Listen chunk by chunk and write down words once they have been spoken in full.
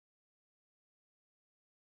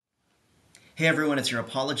Hey everyone, it's your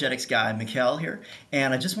Apologetics guy, Mikkel here,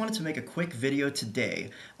 and I just wanted to make a quick video today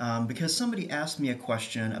because somebody asked me a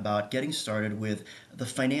question about getting started with the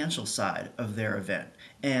financial side of their event.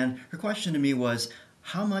 And her question to me was,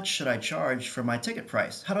 how much should I charge for my ticket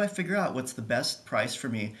price? How do I figure out what's the best price for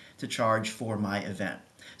me to charge for my event?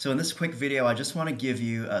 So in this quick video, I just want to give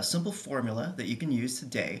you a simple formula that you can use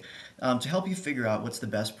today to help you figure out what's the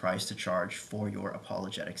best price to charge for your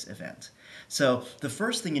apologetics event. So the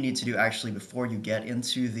first thing you need to do actually before you get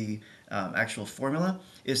into the actual formula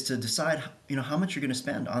is to decide how much you're going to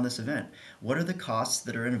spend on this event. What are the costs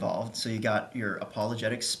that are involved? So you got your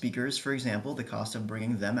apologetics speakers, for example, the cost of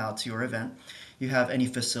bringing them out to your event. You have any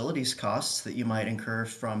facilities costs that you might incur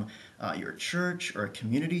from your church or a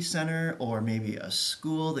community center or maybe a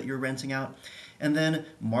school that you're renting out. And then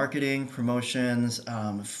marketing, promotions,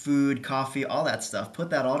 food, coffee, all that stuff. Put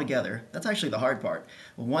that all together. That's actually the hard part.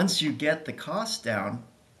 Once you get the cost down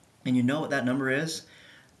and you know what that number is,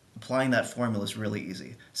 applying that formula is really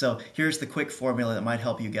easy. So here's the quick formula that might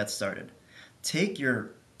help you get started. Take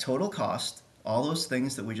your total cost, all those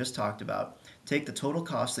things that we just talked about, take the total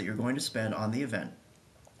cost that you're going to spend on the event,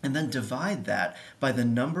 and then divide that by the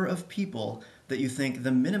number of people that you think,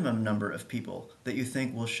 the minimum number of people that you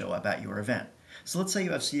think will show up at your event. So let's say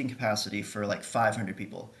you have seating capacity for like 500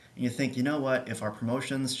 people, and you think, you know what, if our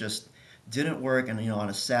promotions just didn't work and on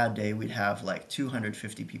a sad day we'd have like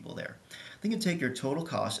 250 people there. Then you take your total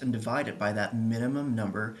cost and divide it by that minimum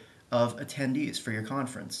number of attendees for your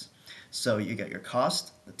conference. So you get your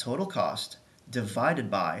cost, the total cost, divided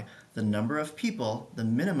by the number of people, the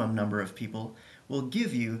minimum number of people, will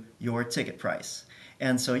give you your ticket price.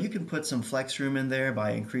 And so you can put some flex room in there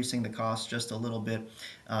by increasing the cost just a little bit.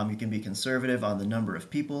 You can be conservative on the number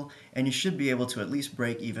of people, and you should be able to at least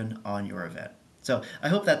break even on your event. So I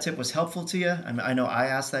hope that tip was helpful to you. I know I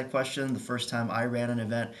asked that question the first time I ran an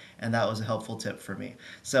event, and that was a helpful tip for me.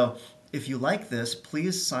 So if you like this,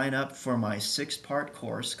 please sign up for my 6-part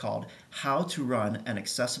course called How to Run an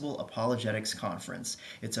Accessible Apologetics Conference.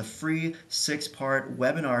 It's a free 6-part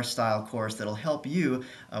webinar style course that'll help you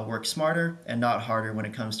work smarter and not harder when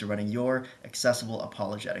it comes to running your accessible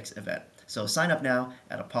apologetics event. So sign up now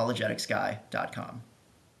at apologeticsguy.com.